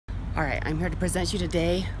Alright, I'm here to present you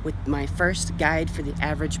today with my first guide for the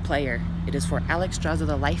average player. It is for Alexstrasza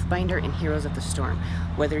the Lifebinder in Heroes of the Storm.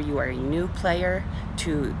 Whether you are a new player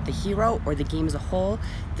to the hero or the game as a whole,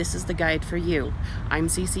 this is the guide for you. I'm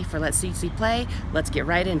Cece for Let's CC Play. Let's get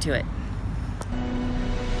right into it.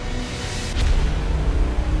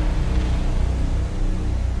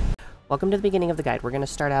 Welcome to the beginning of the guide. We're going to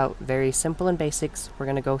start out very simple and basics. We're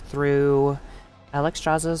going to go through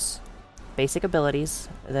Alexstrasza's basic abilities,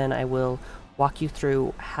 then I will walk you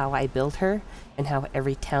through how I build her and how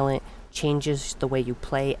every talent changes the way you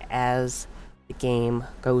play as the game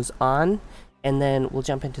goes on, and then we'll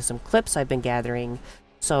jump into some clips I've been gathering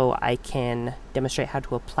so I can demonstrate how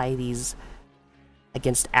to apply these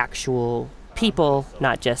against actual people,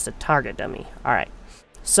 not just a target dummy. Alright,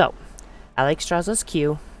 so Alexstrasza's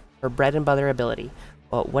Q, her bread and butter ability.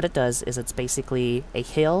 Well, what it does is it's basically a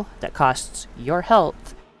heal that costs your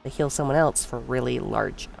health to heal someone else for a really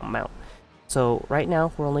large amount. So right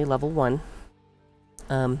now we're only level 1.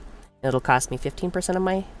 It'll cost me 15% of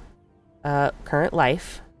my current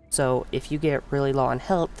life. So if you get really low on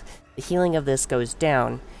health, the healing of this goes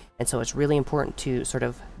down, and so it's really important to sort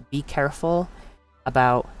of be careful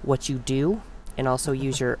about what you do and also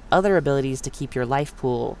use your other abilities to keep your life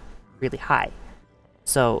pool really high.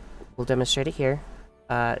 So we'll demonstrate it here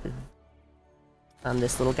on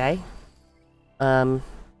this little guy.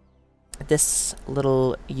 This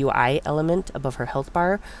little UI element above her health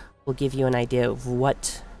bar will give you an idea of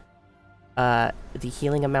what the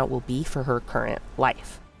healing amount will be for her current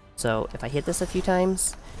life. So if I hit this a few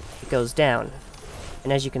times, it goes down.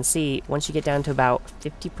 And as you can see, once you get down to about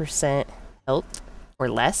 50% health or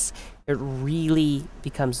less, it really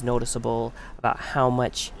becomes noticeable about how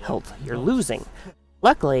much health you're losing.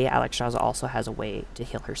 Luckily, Alexstrasza also has a way to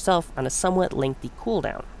heal herself on a somewhat lengthy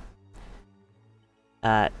cooldown.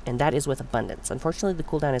 And that is with Abundance. Unfortunately, the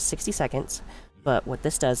cooldown is 60 seconds, but what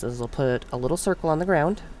this does is it'll put a little circle on the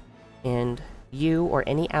ground, and you or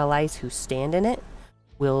any allies who stand in it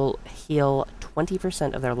will heal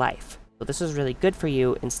 20% of their life. So this is really good for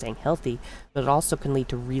you in staying healthy, but it also can lead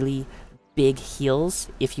to really big heals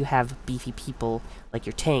if you have beefy people like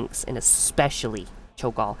your tanks, and especially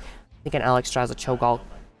Cho'Gall. I think an Alexstrasza Cho'Gall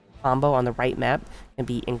combo on the right map can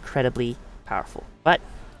be incredibly powerful, but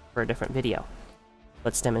for a different video.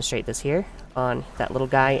 Let's demonstrate this here on that little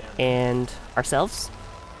guy and ourselves.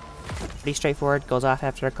 Pretty straightforward, goes off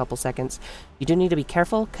after a couple seconds. You do need to be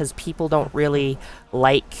careful because people don't really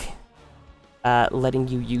like letting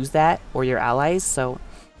you use that or your allies, so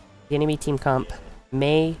the enemy team comp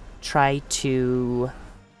may try to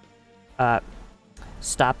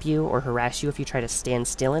stop you or harass you if you try to stand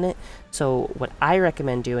still in it. So what I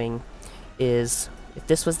recommend doing is, if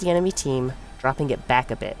this was the enemy team, dropping it back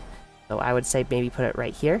a bit. So I would say maybe put it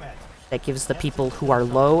right here. That gives the people who are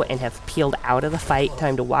low and have peeled out of the fight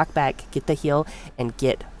time to walk back, get the heal, and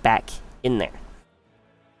get back in there.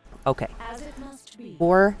 Okay.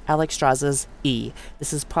 For Alexstrasza's E,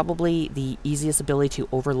 this is probably the easiest ability to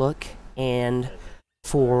overlook and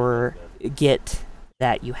forget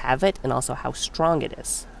that you have it, and also how strong it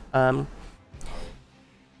is.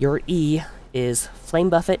 Your E is Flame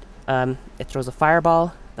Buffet. It throws a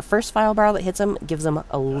fireball. The first fireball that hits him gives him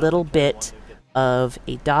a little bit of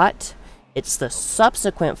a dot. It's the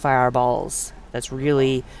subsequent fireballs that's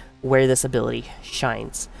really where this ability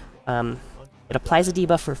shines. It applies a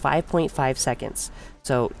debuff for 5.5 seconds.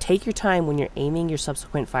 So take your time when you're aiming your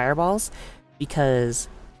subsequent fireballs, because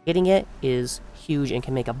hitting it is huge and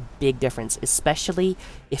can make a big difference, especially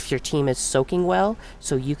if your team is soaking well,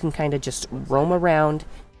 so you can kind of just roam around,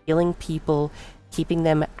 healing people, keeping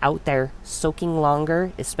them out there soaking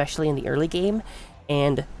longer, especially in the early game,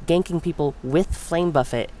 and ganking people with Flame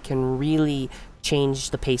Buffet can really change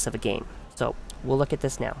the pace of a game. So we'll look at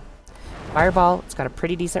this now. Fireball, it's got a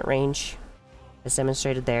pretty decent range, as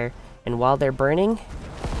demonstrated there, and while they're burning,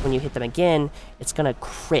 when you hit them again, it's gonna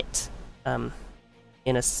crit,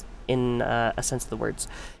 in a sense of the words.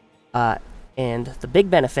 And the big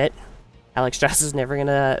benefit, Alexstrasza is never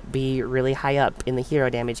gonna be really high up in the hero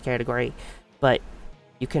damage category, but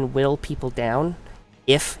you can whittle people down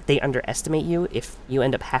if they underestimate you, if you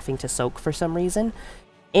end up having to soak for some reason.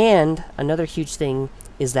 And another huge thing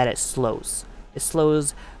is that it slows. It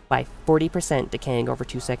slows by 40%, decaying over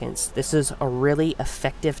 2 seconds. This is a really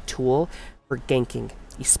effective tool for ganking,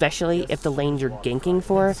 especially if the lane you're ganking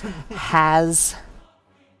for has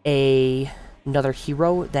another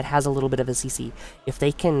hero that has a little bit of a CC. If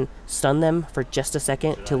they can stun them for just a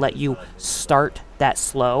second to let you start that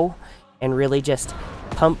slow and really just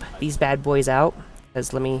pump these bad boys out,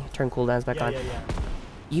 because let me turn cooldowns back on.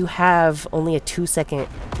 you have only a 2-second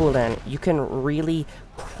cooldown. You can really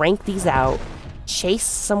crank these out, chase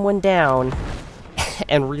someone down,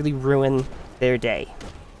 and really ruin their day.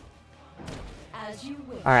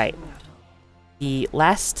 Alright. The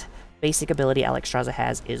last basic ability Alexstrasza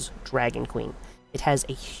has is Dragon Queen. It has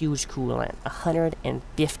a huge cooldown,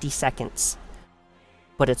 150 seconds.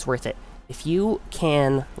 But it's worth it. If you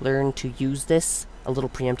can learn to use this a little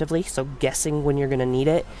preemptively, so guessing when you're going to need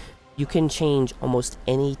it, you can change almost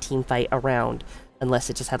any team fight around, unless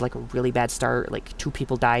it just had like a really bad start, like 2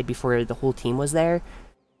 people died before the whole team was there.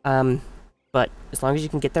 But as long as you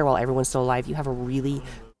can get there while everyone's still alive, you have a really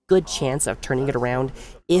good chance of turning it around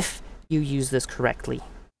if you use this correctly.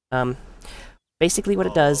 Basically what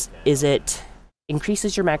it does is it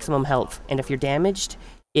increases your maximum health, and if you're damaged,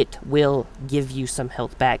 it will give you some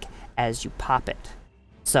health back as you pop it.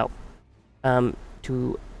 So,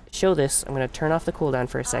 to show this, I'm going to turn off the cooldown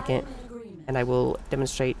for a second, and I will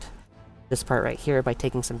demonstrate this part right here by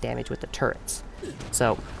taking some damage with the turrets.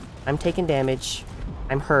 So, I'm taking damage,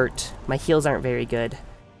 I'm hurt, my heals aren't very good,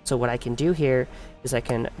 so what I can do here is I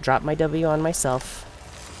can drop my W on myself,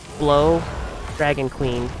 blow Dragon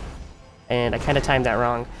Queen, and I kind of timed that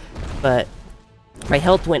wrong, but my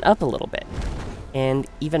health went up a little bit. And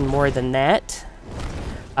even more than that,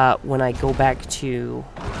 when I go back to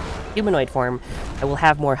humanoid form, I will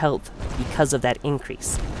have more health because of that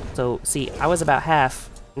increase. So, see, I was about half,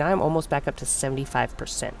 now I'm almost back up to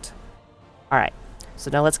 75%. Alright,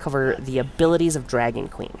 so now let's cover the abilities of Dragon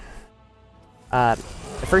Queen.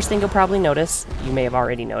 The first thing you'll probably notice, you may have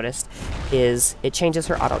already noticed, is it changes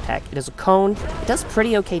her auto attack. It is a cone. It does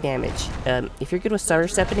pretty okay damage. If you're good with stutter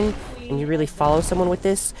stepping and you really follow someone with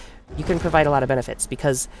this, you can provide a lot of benefits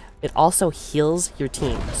because it also heals your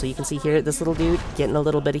team. So you can see here, this little dude getting a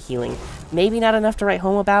little bit of healing. Maybe not enough to write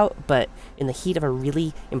home about, but in the heat of a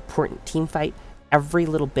really important team fight, every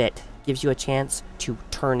little bit gives you a chance to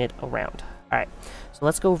turn it around. Alright, so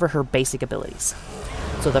let's go over her basic abilities.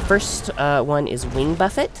 So the first one is Wing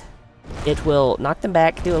Buffet. It will knock them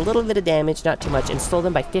back, do a little bit of damage, not too much, and slow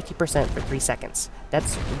them by 50% for 3 seconds.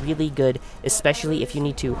 That's really good, especially if you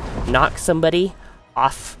need to knock somebody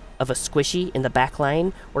off of a squishy in the back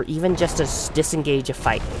line, or even just to disengage a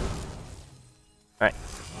fight. Alright,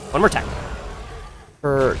 one more time.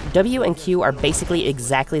 Her W and Q are basically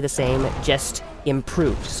exactly the same, just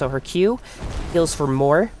improved. So her Q heals for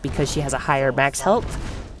more because she has a higher max health,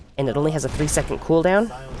 and it only has a 3-second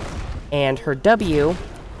cooldown. And her W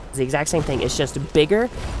is the exact same thing, it's just bigger,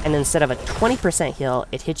 and instead of a 20% heal,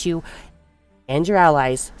 it hits you and your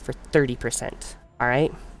allies for 30%.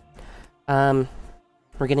 Alright?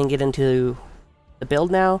 We're gonna get into the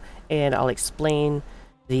build now, and I'll explain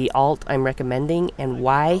the alt I'm recommending and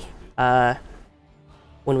why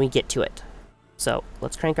when we get to it. So,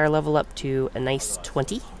 let's crank our level up to a nice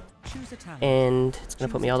 20, and it's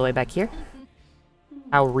gonna put me all the way back here.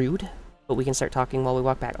 How rude, but we can start talking while we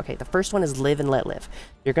walk back. Okay, the first one is Live and Let Live.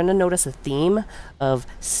 You're gonna notice a theme of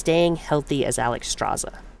staying healthy as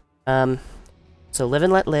Alexstrasza. So Live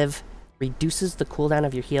and Let Live reduces the cooldown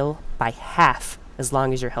of your heal by half as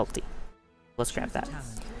long as you're healthy. Let's grab that.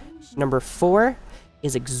 Number 4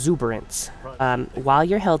 is Exuberance. While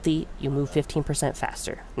you're healthy, you move 15%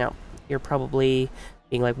 faster. Now, you're probably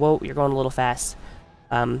being like, whoa, you're going a little fast.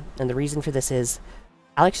 And the reason for this is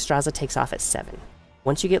Alexstrasza takes off at 7.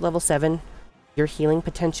 Once you get level 7, your healing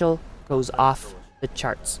potential goes off the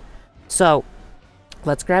charts. So,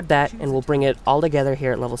 let's grab that and we'll bring it all together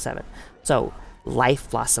here at level 7. So, Life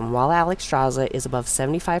Blossom. While Alexstrasza is above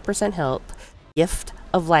 75% health, Gift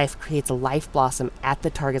of Life creates a Life Blossom at the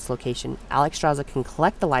target's location. Alexstrasza can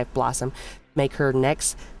collect the Life Blossom to make her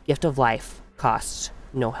next Gift of Life cost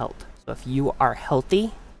no health. So if you are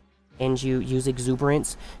healthy and you use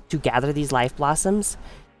Exuberance to gather these Life Blossoms,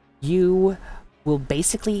 you will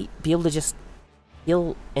basically be able to just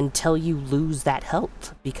heal until you lose that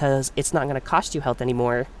health, because it's not going to cost you health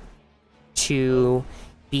anymore to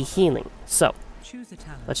be healing. So,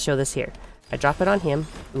 let's show this here. I drop it on him.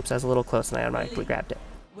 Oops, I was a little close and I automatically grabbed it.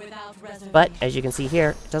 But, as you can see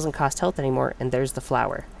here, it doesn't cost health anymore, and there's the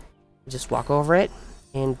flower. Just walk over it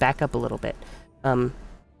and back up a little bit.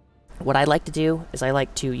 What I like to do is I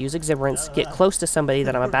like to use Exuberance, get close to somebody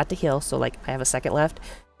that I'm about to heal, so like I have a second left,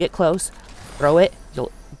 get close, throw it,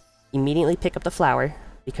 you'll immediately pick up the flower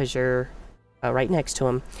because you're right next to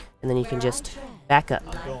him, and then you can just back up.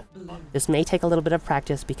 This may take a little bit of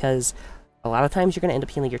practice because a lot of times you're going to end up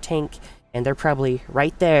healing your tank, and they're probably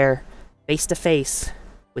right there, face to face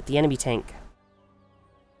with the enemy tank.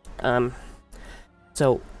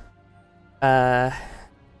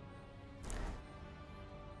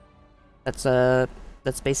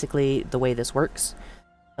 That's basically the way this works.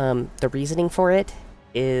 The reasoning for it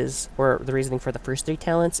is, or the reasoning for the first 3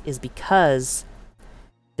 talents is because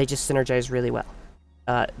they just synergize really well.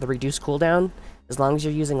 The reduced cooldown, as long as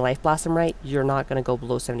you're using Life Blossom right, you're not going to go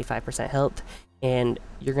below 75% health, and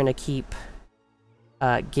you're going to keep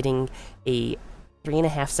getting a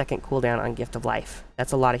 3.5 second cooldown on Gift of Life.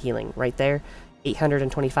 That's a lot of healing right there.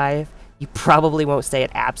 825. You probably won't stay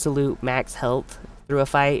at absolute max health through a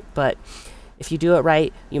fight, but if you do it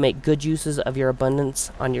right, you make good uses of your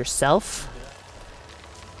abundance on yourself,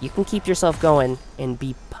 you can keep yourself going and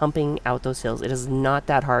be pumping out those hills. It is not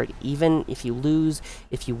that hard. Even if you lose,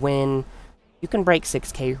 if you win, you can break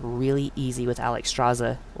 6k really easy with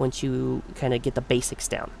Alexstrasza once you kind of get the basics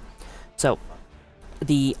down. So,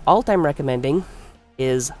 the alt I'm recommending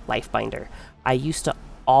is Lifebinder. I used to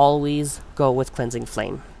always go with Cleansing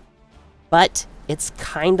Flame, but it's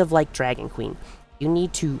kind of like Dragon Queen. You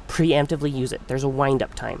need to preemptively use it. There's a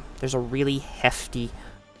wind-up time. There's a really hefty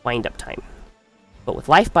wind-up time. But with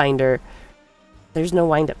Lifebinder, there's no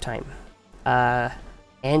wind-up time.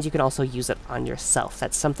 And you can also use it on yourself.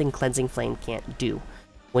 That's something Cleansing Flame can't do.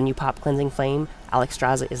 When you pop Cleansing Flame,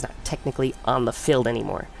 Alexstrasza is not technically on the field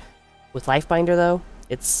anymore. With Lifebinder, though,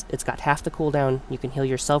 it's got half the cooldown. You can heal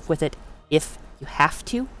yourself with it if you have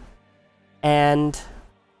to. And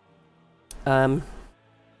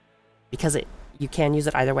because you can use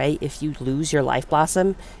it either way. If you lose your Life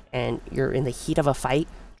Blossom and you're in the heat of a fight,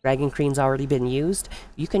 Dragon Queen's already been used,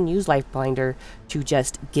 you can use Lifebinder to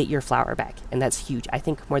just get your flower back, and that's huge. I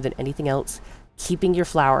think more than anything else, keeping your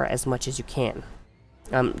flower as much as you can.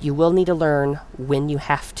 You will need to learn when you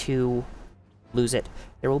have to lose it.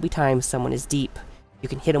 There will be times someone is deep, you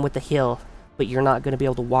can hit them with the heal, but you're not going to be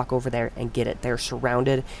able to walk over there and get it. They're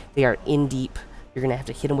surrounded, they are in deep, you're going to have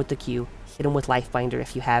to hit them with the Q, hit them with Lifebinder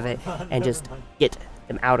if you have it, and just get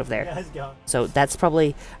them out of there. So that's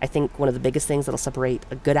probably, I think, one of the biggest things that'll separate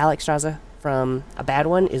a good Alexstrasza from a bad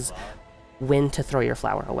one is when to throw your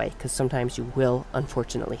flower away, because sometimes you will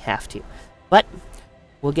unfortunately have to. But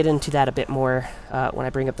we'll get into that a bit more when I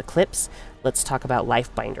bring up the clips. Let's talk about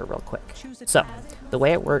Lifebinder real quick. So the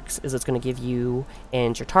way it works is it's going to give you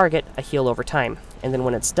and your target a heal over time, and then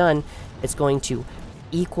when it's done, it's going to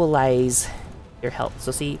equalize your health.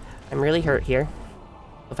 So see, I'm really hurt here.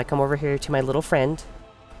 If I come over here to my little friend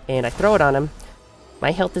and I throw it on him, my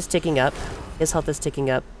health is ticking up, his health is ticking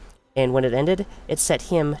up, and when it ended, it set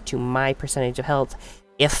him to my percentage of health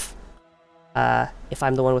if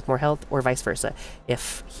I'm the one with more health, or vice versa.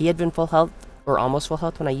 If he had been full health or almost full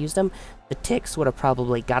health when I used him, the ticks would have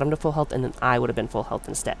probably got him to full health, and then I would have been full health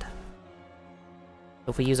instead. So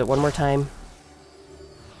if we use it one more time,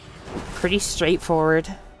 pretty straightforward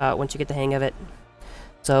once you get the hang of it.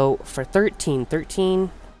 So for 13,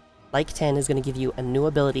 like 10, is going to give you a new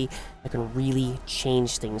ability that can really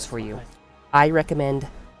change things for you. I recommend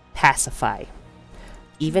Pacify.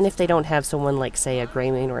 Even if they don't have someone like, say, a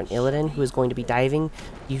Greymane or an Illidan who is going to be diving,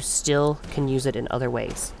 you still can use it in other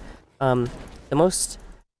ways. The most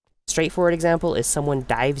straightforward example is someone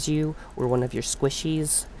dives you or one of your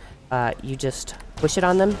squishies. You just push it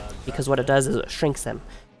on them, because what it does is it shrinks them.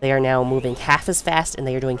 They are now moving half as fast and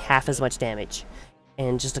they are doing half as much damage.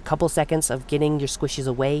 And just a couple seconds of getting your squishies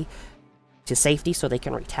away to safety so they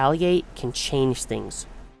can retaliate can change things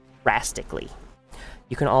drastically.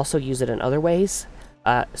 You can also use it in other ways.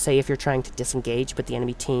 Say if you're trying to disengage, but the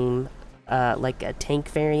enemy team, like a tank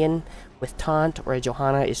variant with taunt, or a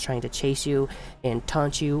Johanna is trying to chase you and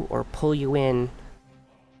taunt you or pull you in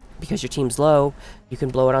because your team's low, you can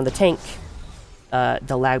blow it on the tank.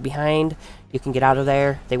 They'll lag behind, you can get out of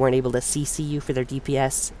there, they weren't able to CC you for their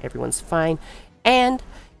DPS, everyone's fine. And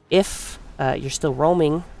if you're still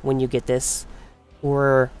roaming when you get this,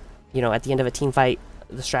 or, you know, at the end of a team fight,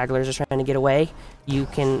 the stragglers are trying to get away, you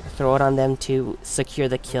can throw it on them to secure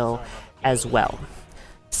the kill as well.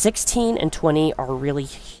 16 and 20 are really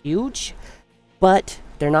huge, but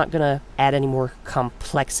they're not going to add any more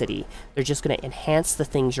complexity. They're just going to enhance the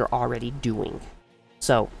things you're already doing.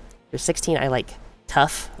 So, for 16, I like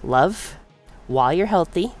Tough Love. While you're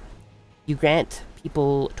healthy, you grant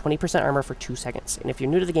people 20% armor for 2 seconds. And if you're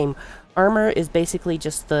new to the game, armor is basically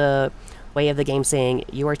just the way of the game saying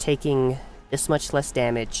you are taking this much less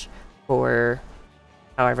damage for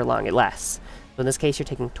however long it lasts. So in this case, you're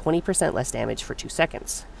taking 20% less damage for 2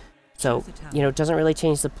 seconds. So, you know, it doesn't really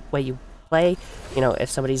change the way you play. You know, if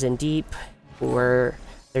somebody's in deep or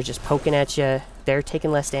they're just poking at you, they're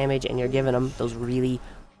taking less damage and you're giving them those really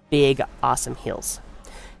big, awesome heals.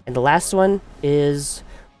 And the last one is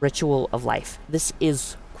Ritual of Life. This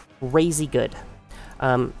is crazy good.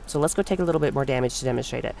 So let's go take a little bit more damage to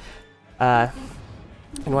demonstrate it. And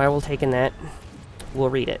while we're taking that, we'll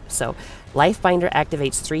read it. So, Life Binder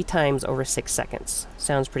activates 3 times over 6 seconds.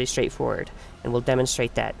 Sounds pretty straightforward, and we'll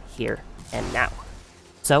demonstrate that here and now.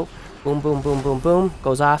 So, boom, boom, boom, boom, boom,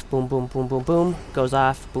 goes off, boom, boom, boom, boom, boom, goes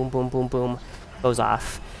off, boom, boom, boom, boom, goes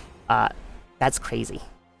off. That's crazy.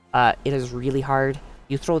 It is really hard.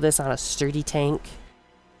 You throw this on a sturdy tank,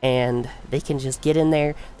 and they can just get in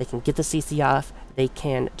there, they can get the CC off, they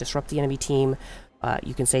can disrupt the enemy team,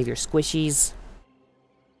 you can save your squishies,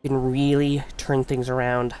 you can really turn things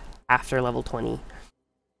around after level 20.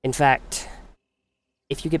 In fact,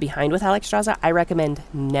 if you get behind with Alexstrasza, I recommend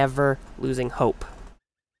never losing hope,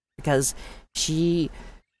 because she's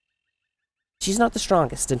not the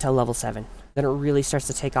strongest until level 7. Then it really starts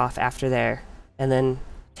to take off after there, and then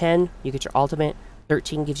 10, you get your ultimate.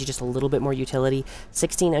 13 gives you just a little bit more utility.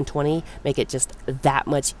 16 and 20 make it just that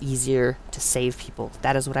much easier to save people.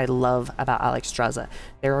 That is what I love about Alexstrasza.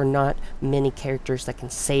 There are not many characters that can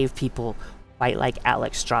save people quite like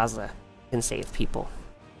Alexstrasza can save people.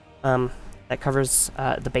 That covers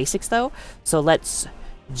the basics though. So let's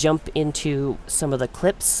jump into some of the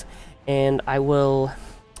clips, and I will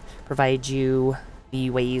provide you the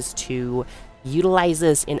ways to utilize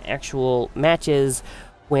this in actual matches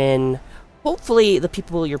when hopefully the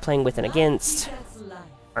people you're playing with and against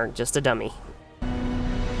aren't just a dummy.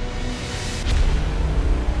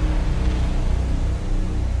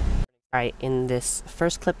 Alright, in this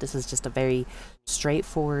first clip, this is just a very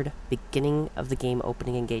straightforward beginning of the game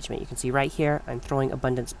opening engagement. You can see right here, I'm throwing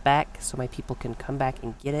abundance back so my people can come back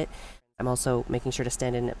and get it. I'm also making sure to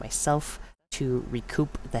stand in it myself to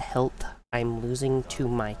recoup the health I'm losing to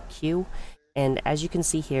my Q. And as you can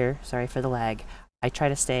see here, sorry for the lag, I try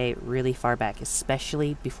to stay really far back,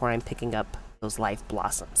 especially before I'm picking up those life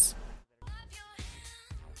blossoms.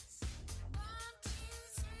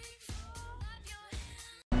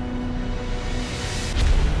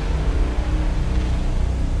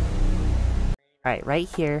 Alright, right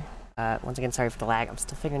here, once again, sorry for the lag, I'm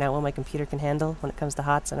still figuring out what my computer can handle when it comes to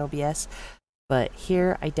HOTS and OBS, but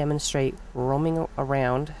here I demonstrate roaming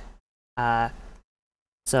around.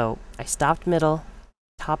 So I stopped middle,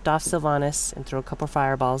 topped off Sylvanas, and throw a couple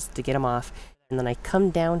fireballs to get him off, and then I come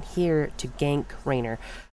down here to gank Raynor.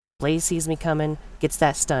 Blaze sees me coming, gets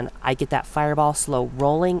that stun, I get that fireball slow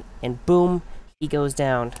rolling, and boom, he goes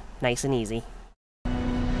down, nice and easy.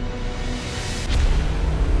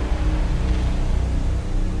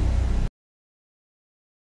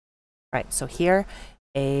 Alright, so here,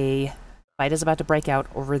 a fight is about to break out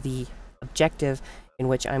over the objective, in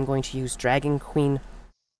which I'm going to use Dragon Queen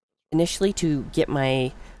initially to get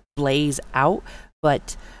my Blaze out,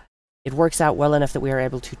 but it works out well enough that we are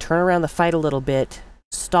able to turn around the fight a little bit,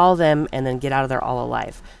 stall them, and then get out of there all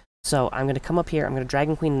alive. So I'm going to come up here, I'm going to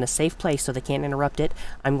Dragon Queen in a safe place so they can't interrupt it.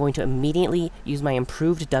 I'm going to immediately use my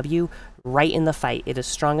improved W right in the fight. It is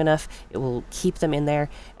strong enough, it will keep them in there,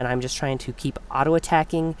 and I'm just trying to keep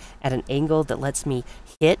auto-attacking at an angle that lets me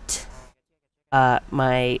hit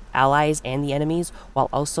my allies and the enemies, while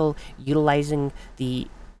also utilizing the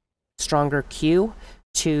stronger Q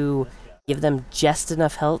to give them just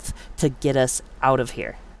enough health to get us out of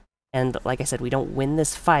here. And like I said, we don't win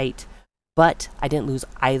this fight, but I didn't lose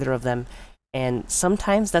either of them. And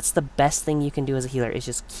sometimes that's the best thing you can do as a healer, is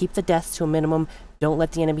just keep the deaths to a minimum, don't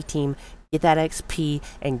let the enemy team get that XP,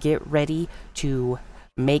 and get ready to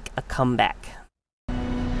make a comeback.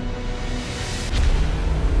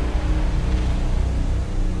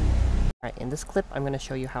 Alright, in this clip, I'm going to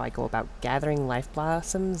show you how I go about gathering life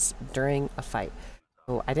blossoms during a fight.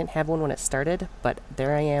 So I didn't have one when it started, but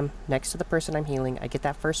there I am, next to the person I'm healing. I get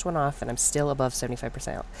that first one off, and I'm still above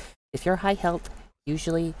 75% health. If you're high health,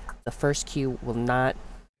 usually the first Q will not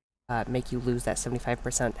make you lose that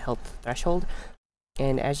 75% health threshold.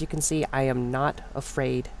 And as you can see, I am not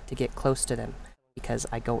afraid to get close to them, because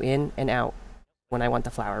I go in and out when I want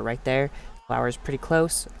the flower. Right there, flower is pretty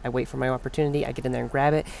close, I wait for my opportunity, I get in there and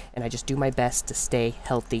grab it, and I just do my best to stay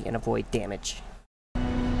healthy and avoid damage.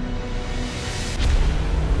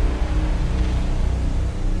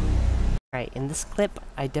 Alright, in this clip,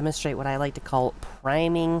 I demonstrate what I like to call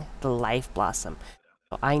priming the life blossom.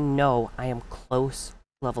 So I know I am close to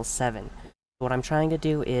level 7. So what I'm trying to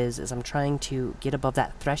do is I'm trying to get above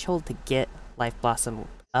that threshold to get life blossom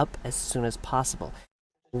up as soon as possible.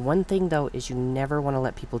 One thing though is you never want to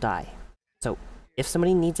let people die. So if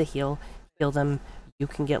somebody needs a heal them, you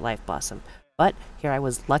can get life blossom. But here I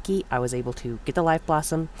was lucky, I was able to get the life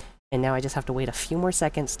blossom, and now I just have to wait a few more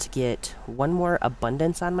seconds to get one more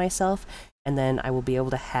abundance on myself, and then I will be able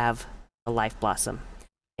to have a life blossom.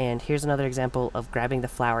 And here's another example of grabbing the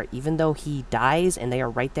flower. Even though he dies and they are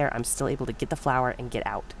right there, I'm still able to get the flower and get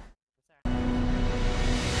out.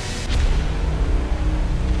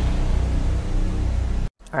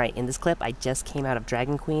 Alright, in this clip, I just came out of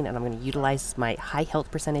Dragon Queen, and I'm going to utilize my high health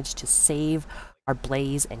percentage to save our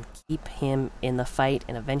Blaze and keep him in the fight,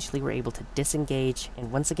 and eventually we're able to disengage, and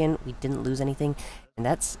once again, we didn't lose anything, and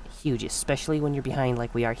that's huge, especially when you're behind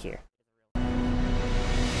like we are here.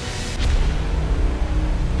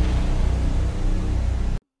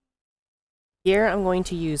 Here, I'm going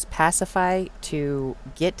to use Pacify to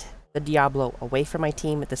get the Diablo away from my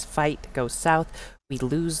team. If this fight goes south, we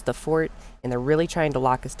lose the fort, and they're really trying to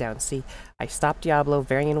lock us down. See, I stopped Diablo,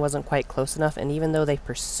 Varian wasn't quite close enough, and even though they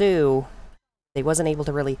pursue, they wasn't able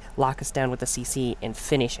to really lock us down with the CC and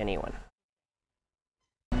finish anyone.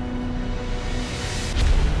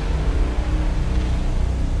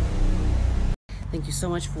 Thank you so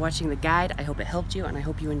much for watching the guide. I hope it helped you, and I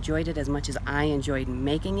hope you enjoyed it as much as I enjoyed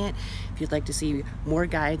making it. If you'd like to see more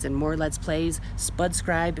guides and more Let's Plays,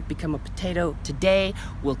 Spudscribe, become a potato today.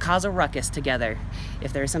 We'll cause a ruckus together.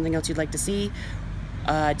 If there is something else you'd like to see,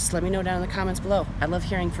 just let me know down in the comments below. I love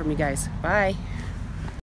hearing from you guys. Bye!